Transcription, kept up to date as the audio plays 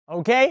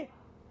Okay,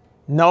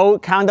 no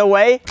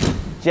counterweight,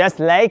 just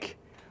leg.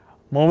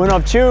 Moment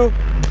of truth.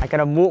 I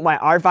gotta move my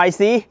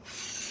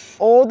R5C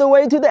all the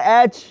way to the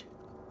edge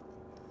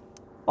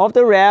of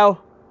the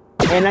rail,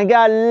 and I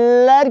gotta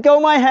let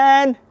go my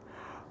hand.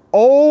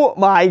 Oh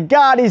my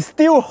God, it's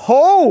still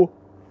whole.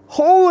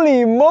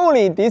 Holy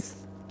moly, this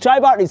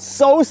tripod is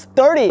so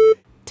sturdy.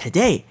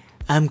 Today,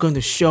 I'm going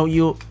to show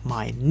you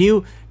my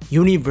new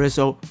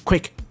universal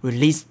quick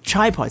release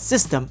tripod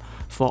system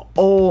for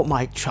all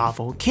my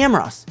travel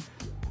cameras,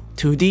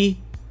 2D,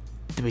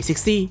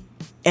 360,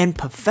 and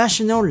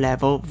professional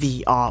level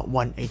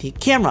VR180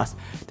 cameras,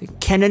 the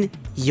Canon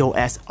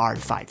EOS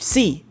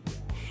R5C.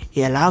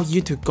 It allows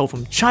you to go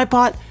from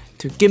tripod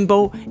to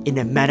gimbal in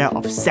a matter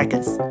of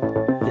seconds.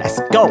 Let's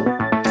go!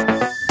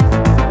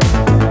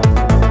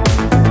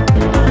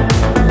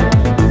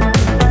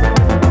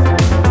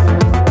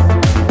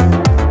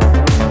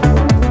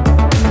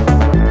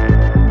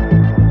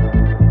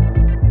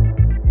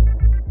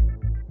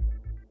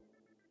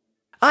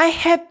 I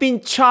have been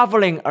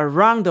traveling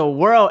around the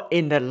world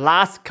in the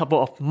last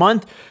couple of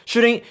months,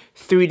 shooting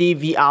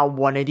 3D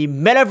VR180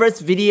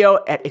 metaverse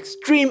video at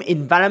extreme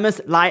environments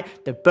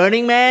like the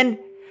Burning Man,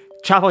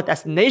 travel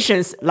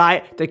destinations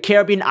like the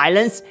Caribbean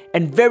islands,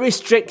 and very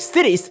strict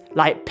cities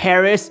like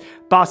Paris,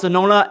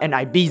 Barcelona, and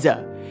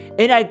Ibiza.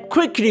 And I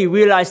quickly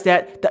realized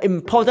that the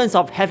importance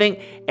of having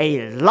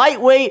a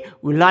lightweight,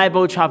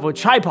 reliable travel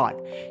tripod.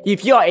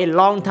 If you are a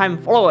long-time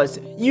follower,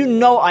 you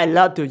know I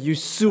love to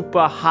use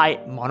super high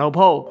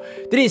monopole.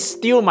 This is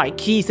still my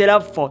key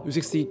setup for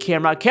 360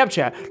 camera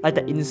capture, like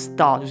the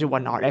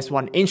Insta360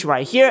 1/1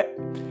 right here.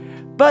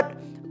 But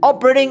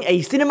operating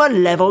a cinema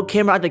level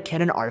camera, the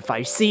Canon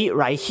R5C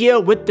right here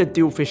with the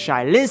dual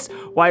fisheye lens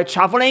while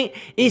traveling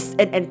is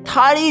an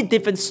entirely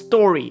different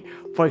story.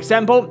 For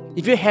example,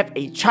 if you have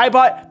a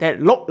tripod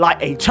that looks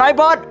like a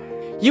tripod,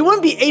 you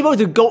won't be able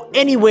to go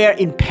anywhere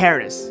in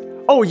Paris.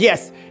 Oh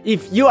yes,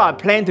 if you are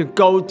planning to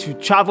go to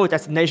travel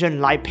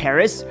destination like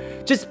Paris,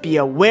 just be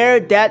aware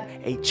that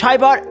a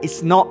tripod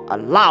is not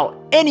allowed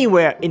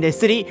anywhere in the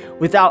city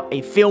without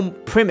a film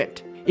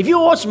permit. If you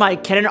watch my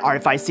Canon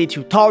R5C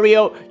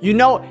tutorial, you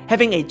know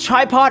having a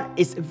tripod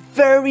is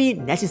very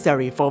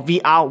necessary for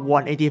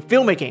VR180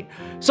 filmmaking.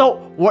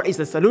 So what is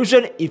the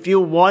solution if you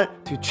want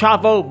to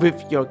travel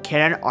with your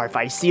Canon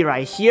R5C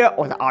right here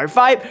or the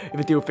R5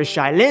 with dual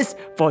fisheye lens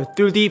for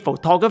 3D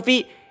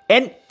photography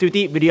and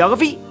 3D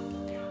videography?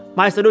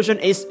 My solution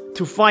is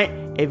to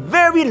find a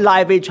very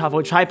lightweight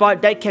travel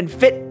tripod that can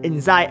fit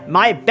inside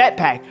my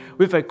backpack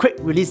with a quick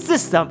release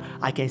system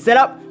I can set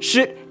up,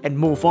 shoot, and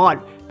move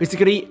on.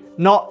 Basically,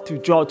 not to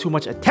draw too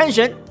much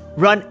attention,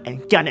 run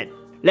and gun it.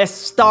 Let's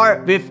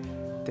start with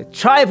the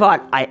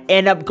tripod I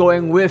end up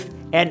going with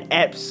and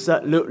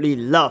absolutely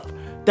love,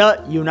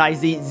 the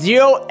Ulanzi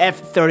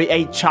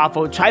F38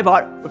 travel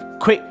tripod with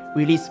quick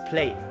release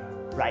plate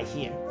right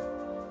here.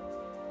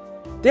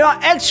 There are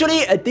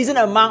actually a decent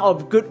amount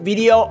of good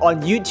video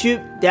on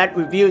YouTube that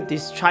review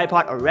this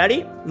tripod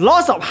already.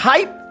 Lots of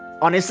hype,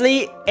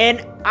 honestly,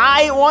 and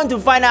I want to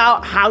find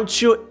out how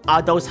true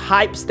are those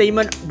hype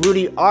statements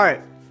really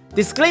are.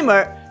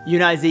 Disclaimer,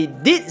 Ulanzi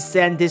did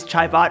send this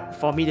tripod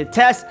for me to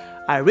test.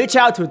 I reached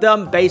out to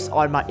them based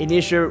on my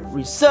initial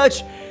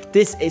research.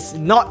 This is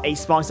not a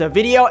sponsored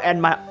video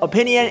and my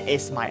opinion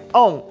is my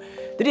own.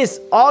 This is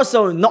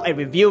also not a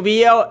review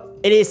video,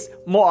 it is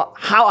more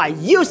how I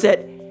use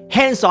it,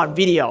 hands-on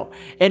video.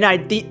 And I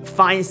did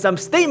find some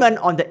statement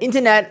on the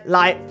internet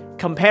like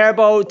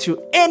comparable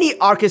to any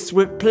Arca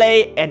Swiss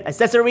Rail and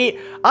accessory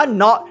are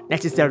not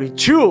necessarily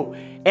true.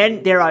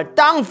 And there are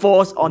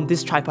downfalls on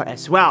this tripod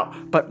as well,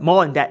 but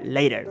more on that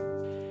later.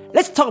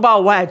 Let's talk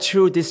about why I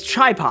chose this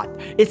tripod.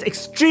 It's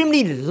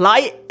extremely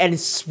light and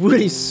it's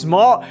really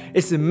small.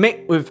 It's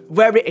made with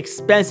very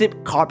expensive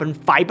carbon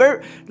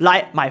fiber,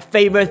 like my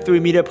favorite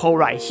 3-meter pole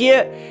right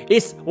here.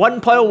 It's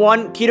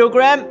 1.1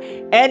 kilogram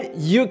and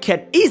you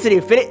can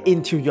easily fit it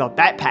into your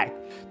backpack.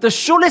 The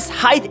shortest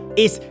height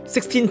is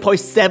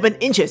 16.7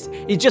 inches.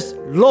 It just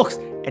looks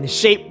and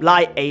shaped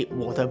like a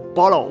water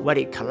bottle when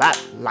it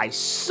collapses like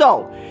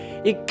so.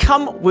 It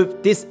comes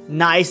with this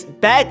nice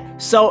bag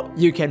so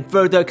you can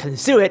further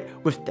conceal it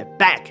with the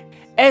bag.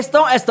 As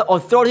long as the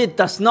authority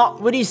does not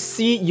really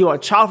see you are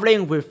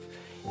traveling with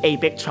a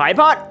big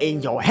tripod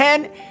in your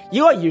hand,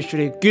 you are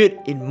usually good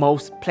in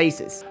most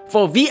places.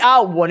 For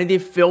VR180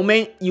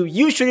 filming, you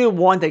usually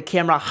want the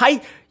camera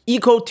height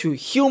equal to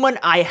human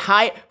eye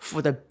height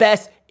for the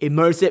best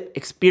immersive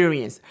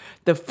experience.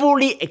 The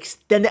fully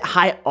extended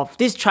height of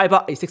this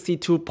tripod is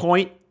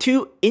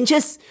 62.2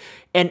 inches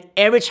and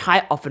average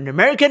height of an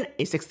American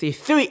is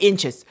 63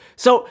 inches.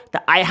 So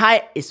the eye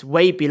height is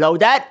way below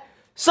that.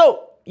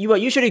 So you are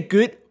usually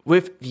good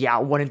with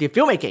VR180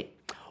 filmmaking.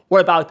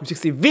 What about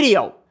 360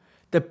 video?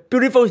 The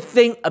beautiful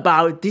thing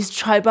about this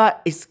tripod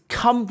is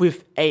come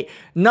with a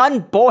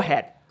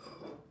non-ballhead.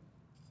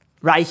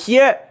 Right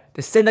here,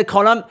 the center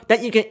column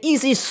that you can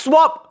easily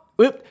swap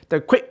with the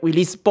quick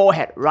release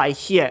ballhead right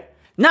here.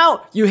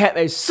 Now you have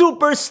a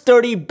super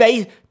sturdy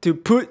base to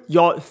put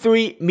your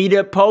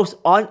 3-meter post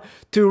on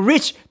to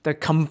reach the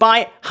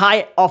combined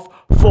height of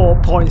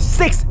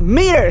 4.6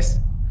 meters.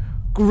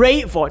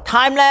 Great for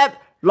time-lapse,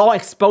 long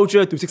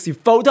exposure to 360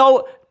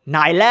 photo,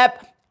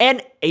 night-lapse,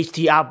 and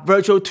HDR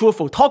virtual tour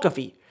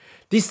photography.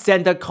 This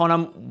center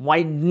column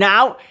right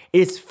now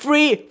is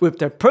free with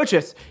the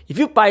purchase if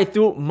you buy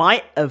through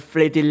my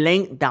affiliate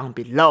link down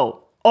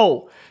below.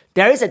 Oh,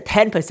 there is a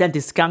 10%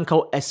 discount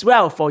code as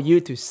well for you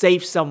to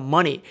save some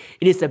money.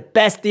 It is the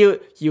best deal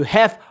you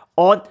have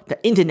on the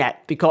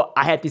internet because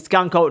I have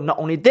discount code not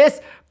only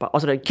this, but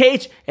also the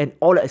cage and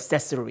all the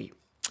accessory.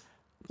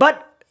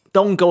 But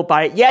don't go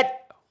buy it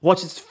yet.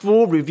 Watch this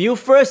full review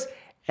first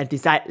and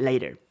decide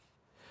later.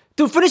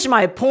 To finish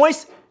my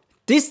points,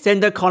 this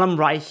center column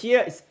right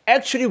here is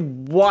actually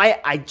why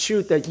I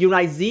choose the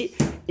Ulanzi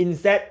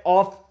instead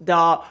of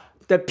the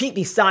peak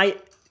design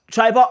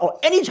tripod or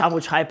any travel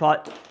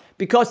tripod,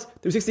 because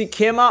the 360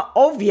 camera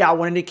or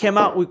VR180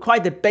 camera require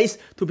the base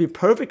to be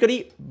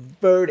perfectly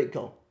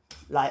vertical,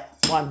 like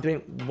what I'm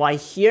doing right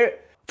here.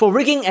 For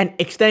rigging an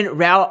extended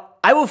rail,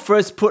 I will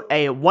first put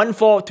a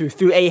 1.4 to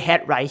 3.8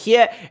 head right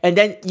here and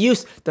then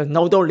use the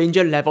Nodal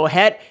Ninjas Leveler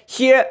head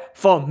here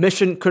for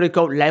mission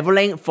critical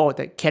leveling for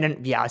the Canon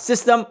VR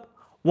system.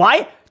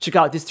 Why? Check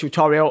out this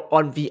tutorial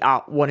on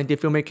VR180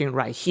 filmmaking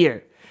right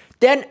here.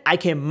 Then I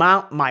can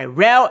mount my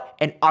rail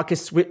and Arca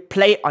Swiss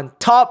plate on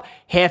top,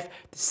 have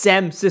the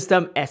same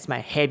system as my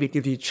heavy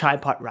duty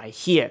tripod right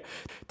here.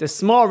 The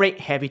small rig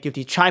heavy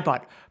duty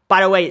tripod. By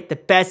the way, the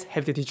best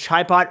heavy duty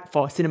tripod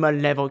for cinema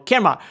level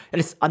camera that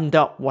is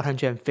under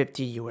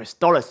 $150 US.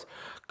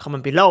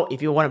 Comment below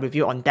if you want a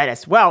review on that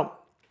as well.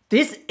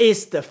 This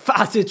is the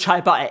fastest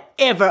tripod I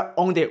ever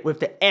owned it with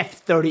the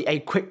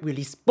F38 quick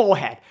release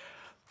Ballhead.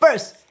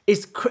 First,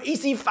 it's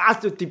crazy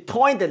fast to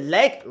deploy the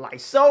leg like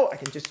so. I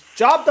can just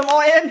drop them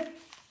all in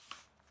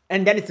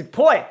and then it's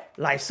deployed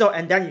like so,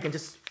 and then you can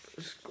just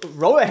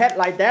roll your head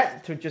like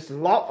that to just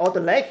lock all the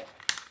leg.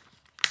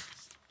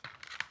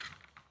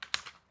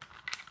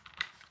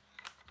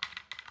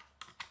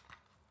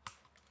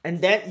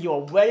 And then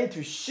you're ready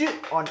to shoot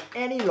on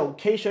any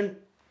location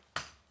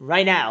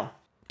right now.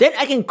 Then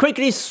I can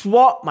quickly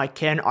swap my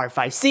Canon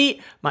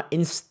R5C, my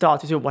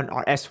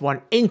Insta360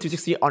 RS1 into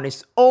 360 on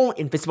its own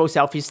invisible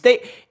selfie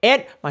stick,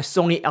 and my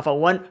Sony Alpha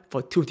 1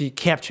 for 2D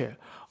capture.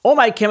 All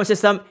my camera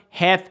systems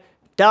have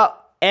the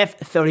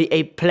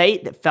F38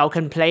 plate, the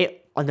Falcon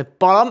plate on the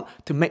bottom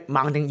to make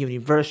mounting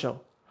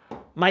universal.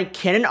 My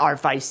Canon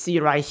R5C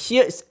right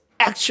here is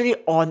actually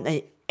on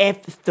a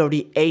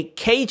F38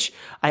 cage.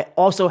 I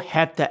also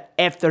have the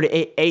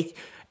F38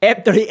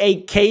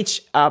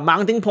 cage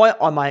mounting point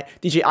on my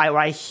DJI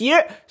right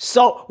here,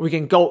 so we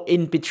can go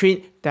in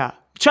between the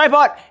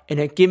tripod and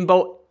the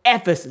gimbal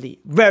effortlessly,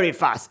 very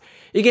fast.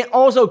 You can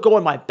also go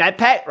in my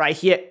backpack right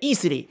here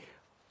easily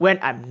when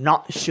I'm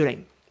not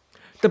shooting.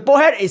 The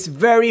Ballhead is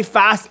very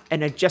fast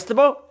and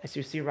adjustable, as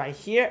you see right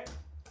here.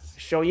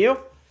 Show you.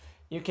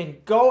 You can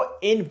go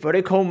in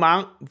vertical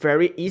mount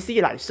very easy,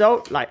 like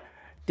so, like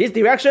this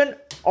direction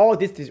or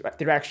this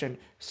direction.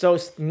 So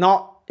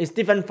it's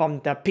different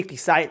from the peak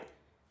design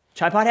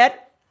tripod head.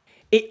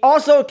 It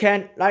also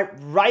can, like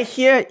right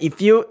here,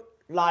 if you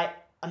like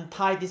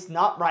untie this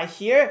knot right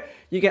here,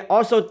 you can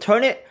also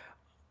turn it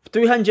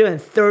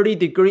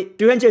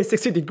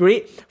 360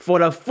 degree for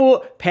the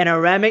full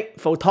panoramic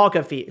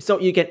photography. So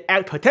you can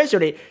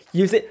potentially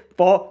use it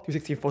for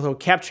 360 photo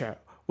capture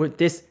with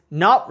this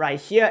knob right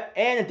here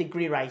and a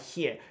degree right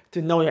here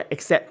to know your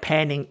exact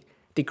panning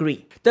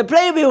degree. The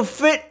plate will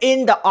fit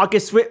in the Arca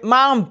Swiss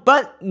mount,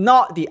 but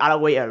not the other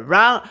way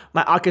around.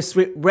 My Arca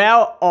Swiss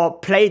Rail or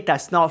plate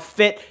does not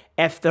fit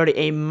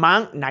F38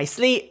 mount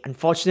nicely,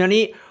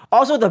 unfortunately.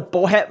 Also, the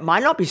Ballhead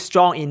might not be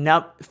strong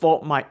enough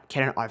for my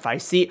Canon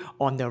R5C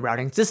on the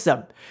routing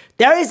system.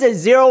 There is a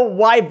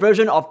zero-wide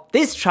version of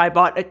this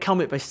tripod that comes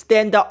with a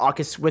standard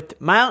Arca Swiss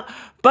mount,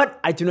 but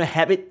I do not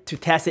have it to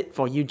test it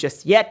for you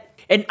just yet.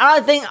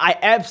 Another thing I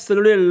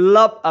absolutely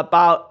love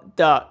about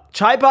the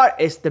tripod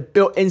is the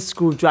built-in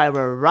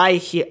screwdriver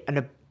right here at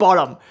the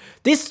bottom.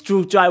 This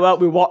screwdriver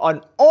will work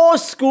on all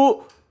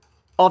screws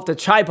of the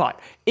tripod,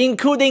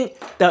 including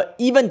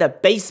even the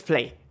base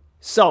plate.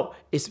 So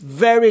it's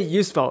very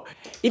useful.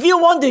 If you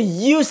want to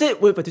use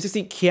it with a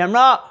 360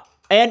 camera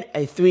and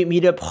a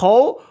 3-meter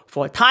pole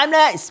for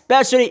time-lapse,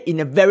 especially in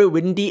a very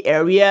windy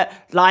area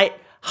like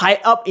high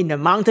up in the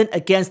mountain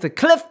against the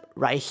cliff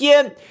right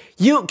here,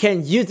 you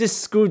can use this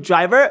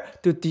screwdriver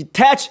to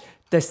detach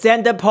the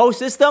center pole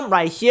system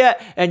right here,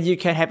 and you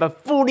can have a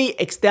fully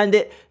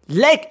extended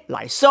leg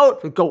like so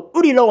to go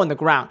really low on the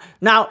ground.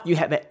 Now you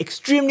have an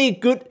extremely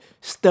good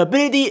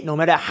stability no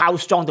matter how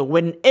strong the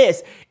wind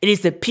is. It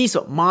is the peace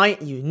of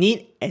mind you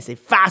need as a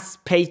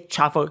fast-paced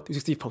travel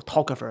 360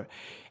 photographer.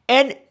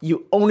 And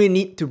you only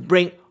need to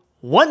bring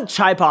one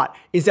tripod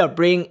instead of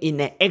bringing in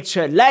an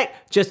extra leg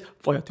just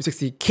for your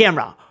 360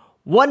 camera.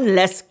 One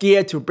less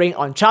gear to bring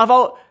on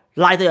travel,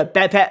 lighter your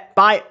backpack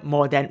by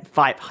more than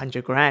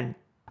 500 grand.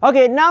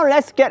 Okay, now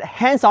let's get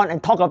hands-on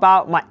and talk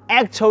about my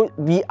actual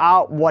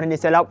VR180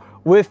 setup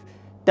with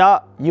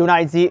the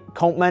Ulanzi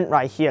compartment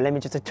right here. Let me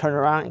just turn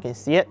around, you can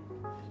see it.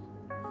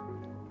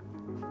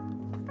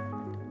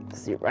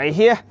 See right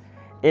here,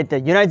 it's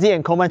the Ulanzi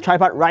and compartment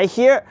tripod right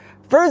here.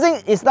 First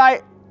thing is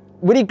like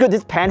really good,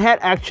 this pan head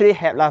actually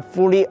had like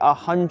fully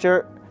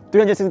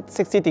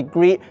 360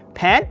 degree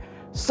pan.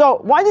 So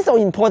why is this so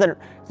important?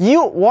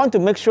 You want to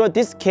make sure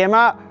this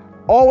camera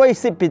always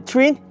sit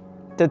between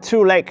the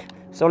two legs.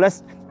 So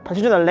let's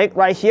position the leg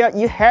right here.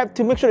 You have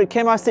to make sure the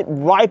camera sit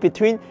right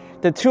between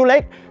the two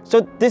legs.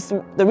 So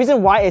the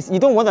reason why is you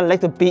don't want the leg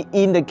to be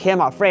in the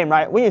camera frame,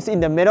 right? When you sit in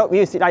the middle, when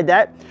you sit like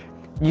that,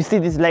 you see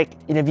this leg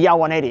in the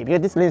VR180 because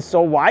this lens is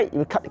so wide,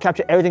 you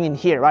capture everything in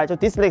here, right? So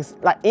this leg's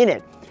like in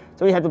it.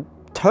 So you have to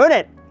turn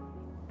it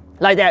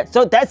like that.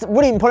 So that's a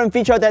really important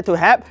feature that to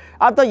have.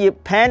 After you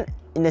pan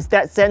in the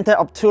dead center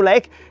of two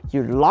legs,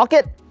 you lock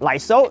it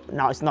like so.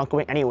 Now it's not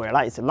going anywhere,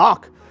 like it's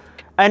locked.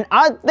 And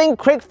I think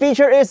quick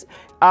feature is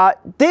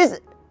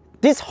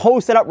this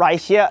whole setup right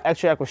here.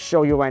 Actually, I could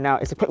show you right now.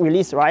 It's a quick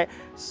release, right?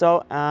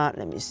 So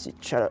let me see,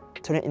 try to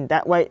turn it in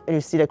that way. And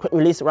you see the quick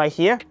release right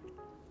here.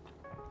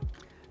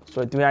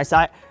 So do it right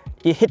side.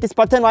 You hit this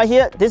button right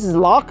here. This is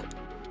locked,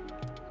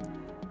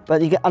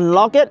 but you can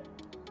unlock it.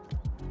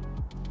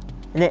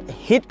 And then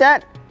hit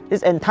that.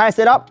 This entire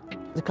setup.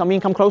 Come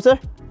closer.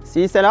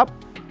 See setup.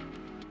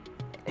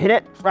 Hit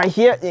it right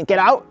here and get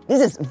out. This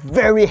is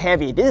very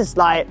heavy. This is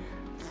like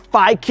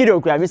 5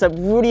 kilograms. It's a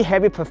really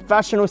heavy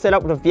professional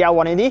setup with the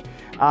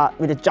VR180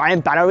 with the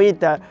giant battery,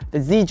 the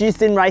ZG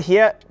Syn right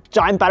here.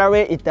 Giant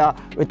battery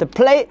with the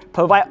plate,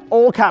 provide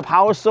all kind of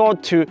power source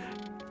to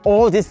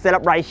all this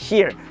setup right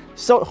here.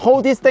 So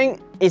hold this thing,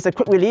 is a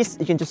quick release.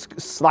 You can just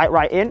slide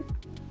right in.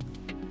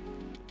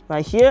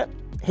 Right here,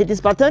 hit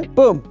this button,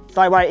 boom,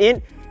 slide right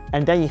in.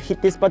 And then you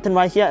hit this button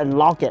right here and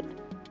lock it.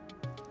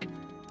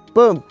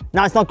 Boom,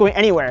 now it's not going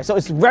anywhere. So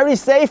it's very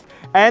safe,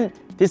 and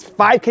this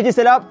 5 kg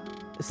setup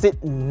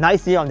sit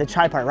nicely on the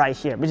tripod right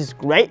here, which is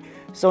great.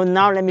 So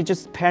now let me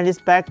just pan this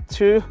back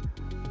to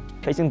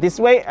facing this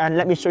way, and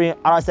let me show you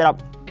our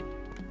setup.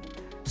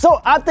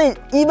 So after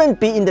even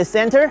be in the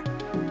center,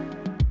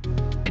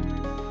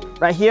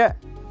 right here,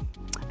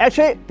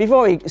 actually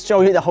before we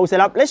show you the whole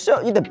setup, let's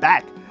show you the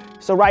back.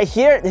 So right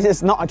here, this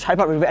is not a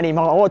tripod review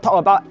anymore. I want to talk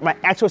about my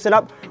actual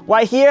setup.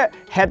 Right here,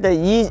 have the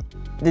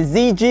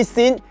ZG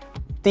Syn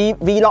the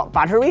V-Lock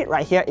battery.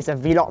 Right here is a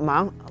V-Lock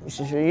mount. Let me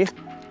show you.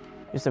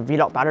 It's a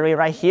V-Lock battery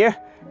right here.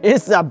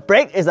 It's a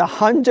brick, it's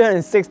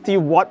 160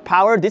 watt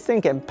power. This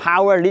thing can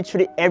power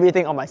literally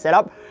everything on my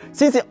setup.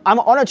 Since I'm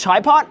on a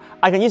tripod,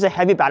 I can use a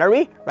heavy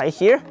battery right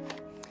here.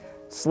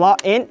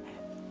 Slot in,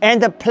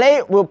 and the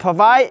plate will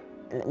provide,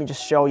 let me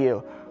just show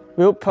you.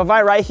 Will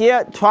provide right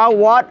here 12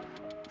 watt,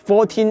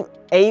 14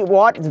 8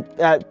 watt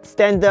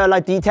standard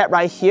like D-tap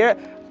right here.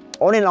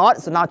 On and on,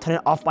 so now turn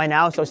it off by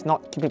now, so it's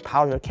not keeping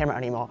power to the camera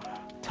anymore.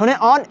 Turn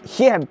it on,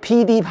 here have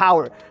PD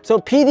power. So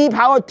PD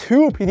power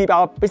to PD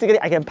power, basically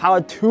I can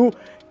power 2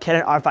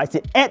 Canon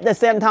R5C at the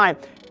same time.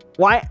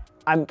 Why?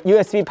 I'm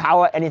USB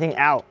power anything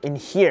out in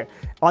here.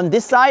 On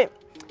this side,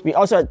 we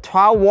also have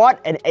 12 watt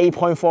and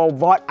 8.4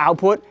 watt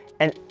output,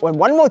 and one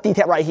more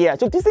D-tap right here.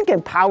 So this thing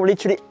can power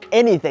literally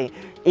anything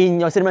in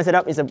your cinema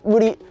setup. It's a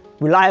really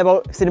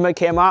reliable cinema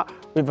camera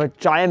with a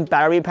giant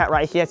battery pack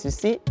right here, as you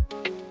see.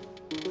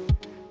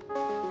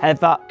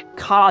 Have a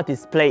color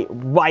display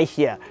right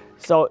here.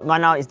 So right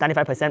now it's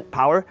 95%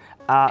 power.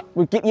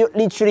 Will give you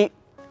literally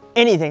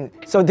anything.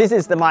 So this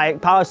is my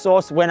power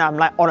source when I'm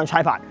like on a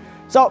tripod.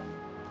 So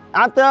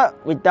after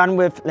we're done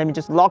with, let me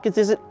just lock it.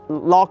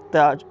 Lock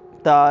the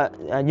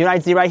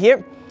Ulanzi right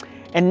here.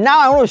 And now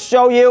I want to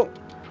show you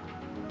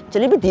a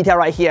little bit detail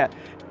right here.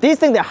 This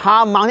thing that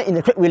hard mounted in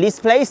the quick release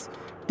place.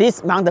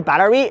 This mount the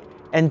battery,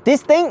 and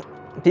this thing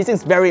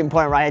is very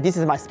important, right? This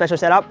is my special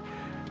setup.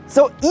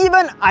 So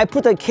even I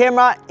put the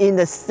camera in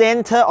the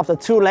center of the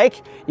two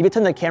legs, if you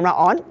turn the camera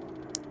on,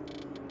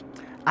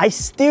 I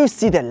still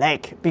see the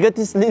leg because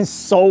this lens is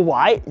so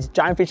wide. It's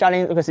giant fisheye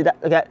lens. You can see that.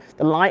 Okay,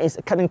 the line is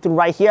cutting through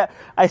right here.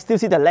 I still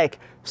see the leg.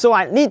 So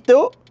I need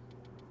to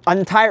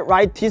untie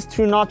right these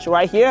two notches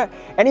right here,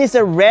 and it's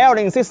a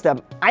railing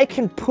system. I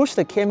can push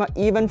the camera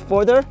even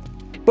further,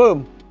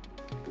 boom,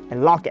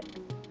 and lock it.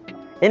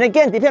 And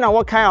again, depending on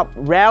what kind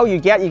of rail you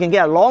can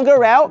get a longer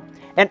rail,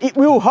 and it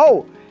will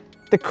hold.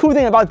 The cool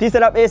thing about this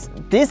setup is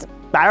this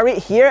battery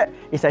here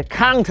is a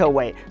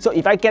counterweight. So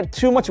if I get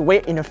too much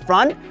weight in the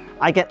front,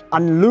 I can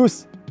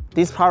unloose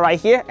this part right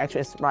here.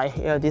 Actually, it's right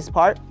here, this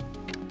part.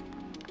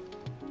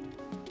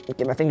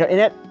 Get my finger in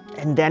it,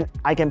 and then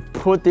I can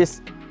put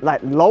this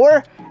like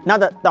lower. Now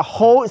the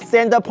whole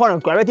center point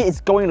of gravity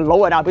is going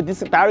lower now, but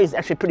this battery is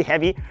actually pretty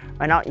heavy.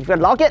 Right now, if you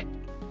lock it,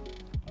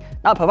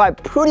 now provide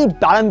pretty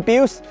balanced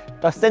builds.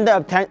 The center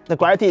of the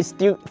gravity is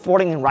still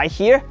falling in right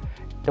here.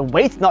 The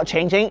weight's not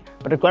changing,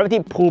 but the gravity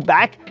pulled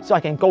back so I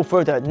can go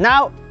further.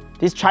 Now,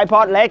 this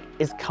tripod leg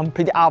is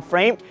completely out of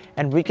frame,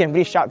 and we can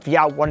really shot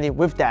VR180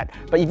 with that.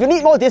 But if you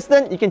need more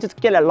distance, you can just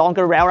get a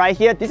longer rail right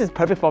here. This is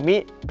perfect for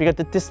me because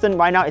the distance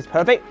right now is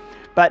perfect.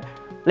 But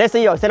let's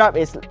say your setup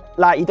is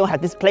like you don't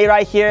have this plate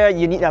right here,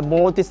 you need a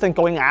more distance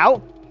going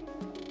out.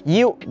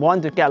 You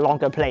want to get a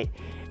longer plate.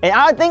 And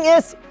other thing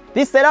is,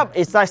 this setup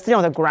is like sitting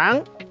on the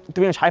ground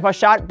doing a tripod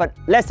shot, but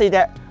let's say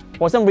that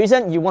for some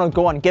reason you want to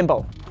go on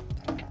gimbal.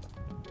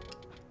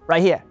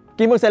 Right here,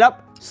 gimbal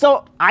setup.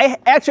 So I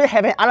actually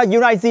have another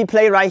Ulanzi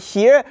play right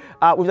here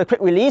with a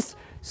quick release.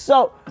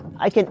 So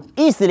I can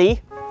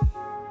easily,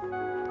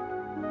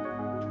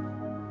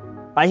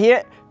 right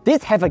here,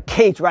 this have a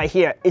cage right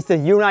here. It's the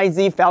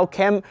Ulanzi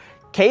Falcam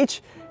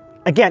cage.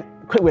 Again,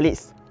 quick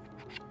release.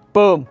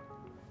 Boom.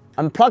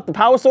 Unplug the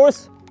power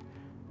source.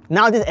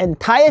 Now this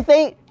entire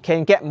thing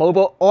can get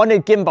mobile on the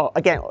gimbal.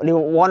 Again, you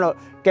want to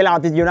get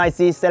out this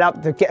Ulanzi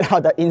setup to get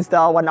out the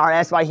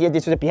Insta360 RS right here.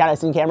 This is the behind the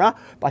scene camera,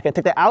 but I can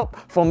take that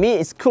out. For me,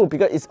 it's cool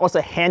because it's also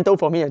a handle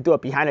for me to do a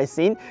behind the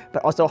scene,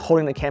 but also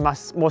holding the camera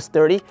more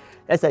sturdy.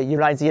 That's a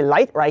Ulanzi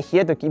light right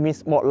here to give me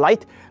more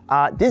light.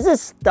 This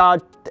is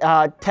the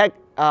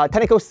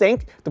technical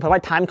sync to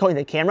provide time code in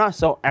the camera,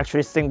 so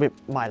actually sync with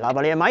my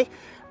lavalier mic.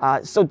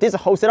 So this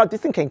whole setup,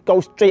 this thing can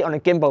go straight on the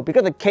gimbal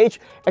because the cage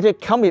actually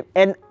comes with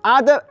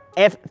another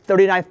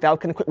F39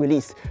 Falcon quick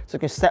release, so you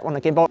can set on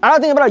the gimbal.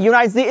 Another thing about the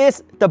Ulanzi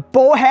is the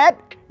Ballhead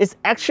is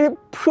actually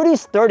pretty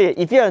sturdy.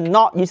 If you're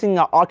not using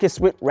an Arca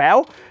Swiss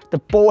Rail, the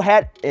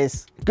Ballhead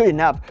is good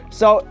enough.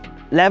 So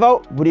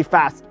level really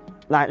fast.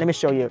 Like, let me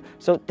show you.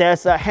 So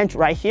there's a hinge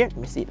right here. Let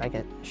me see if I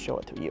can show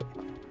it to you.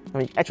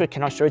 I actually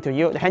cannot show it to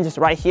you. The hinge is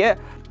right here,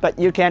 but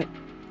you can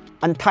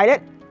untie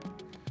it.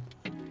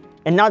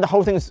 And now the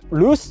whole thing is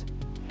loose.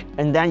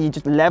 And then you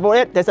just level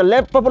it. There's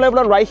a bubble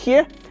leveler right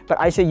here, but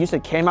I should use the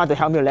camera to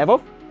help me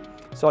level.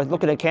 So I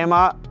look at the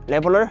camera,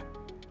 leveler,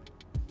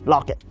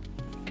 lock it.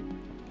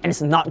 And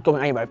it's not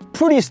going anywhere.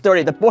 Pretty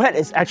sturdy. The Ballhead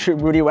is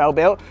actually really well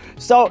built.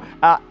 So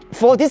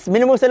for this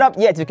minimal setup,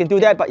 yes, you can do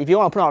that. But if you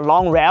want to put on a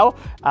long rail,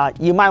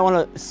 you might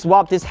want to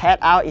swap this head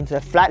out into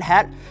a flat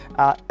head.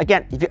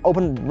 Again, if you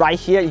open right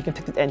here, you can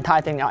take the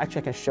entire thing out.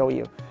 Actually, I can show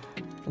you.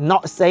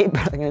 Not safe,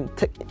 but I can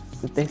take.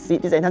 See,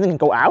 this entire thing can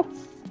go out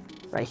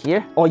right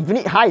here. Or if you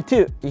need high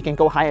too, you can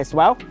go high as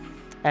well.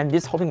 And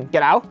this whole thing can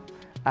get out.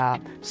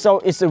 So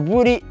it's a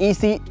really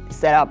easy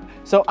setup.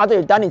 So after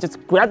you're done, you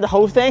just grab the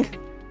whole thing.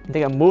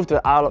 They can move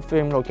to our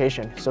film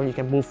location, so you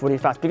can move really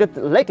fast because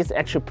the leg is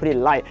actually pretty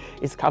light.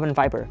 It's carbon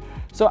fiber.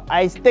 So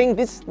I think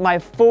this is my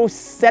full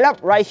setup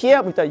right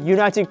here with the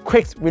Ulanzi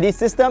quick release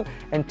system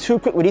and 2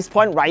 quick release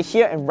points right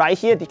here and right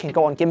here. They can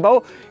go on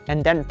gimbal,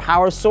 and then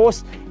power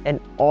source and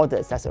all the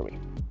accessory.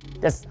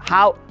 That's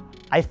how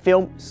I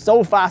film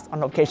so fast on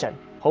location.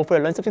 Hopefully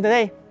you learned something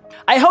today.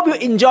 I hope you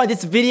enjoyed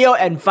this video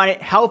and find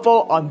it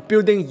helpful on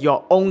building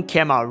your own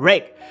camera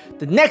rig.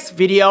 The next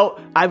video,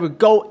 I will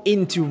go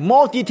into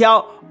more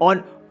detail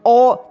on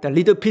all the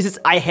little pieces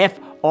I have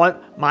on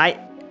my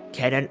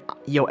Canon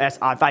EOS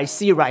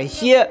R5C right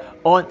here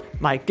on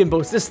my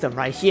gimbal system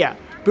right here.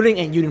 Building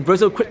a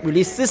universal quick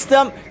release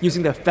system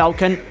using the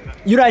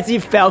Ulanzi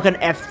Falcon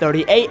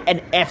F38 and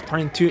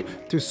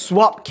F22 to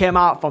swap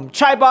camera from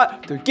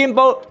tripod to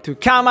gimbal to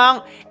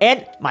camera,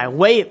 and my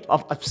way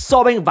of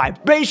absorbing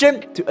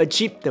vibration to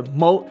achieve the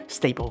most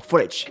stable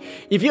footage.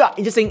 If you are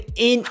interested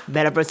in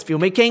metaverse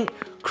filmmaking,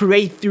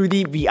 create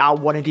 3D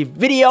VR180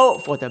 video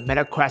for the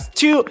Masterclass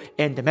 2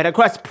 and the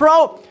Masterclass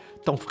Pro,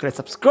 don't forget to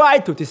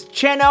subscribe to this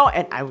channel,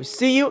 and I will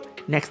see you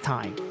next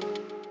time.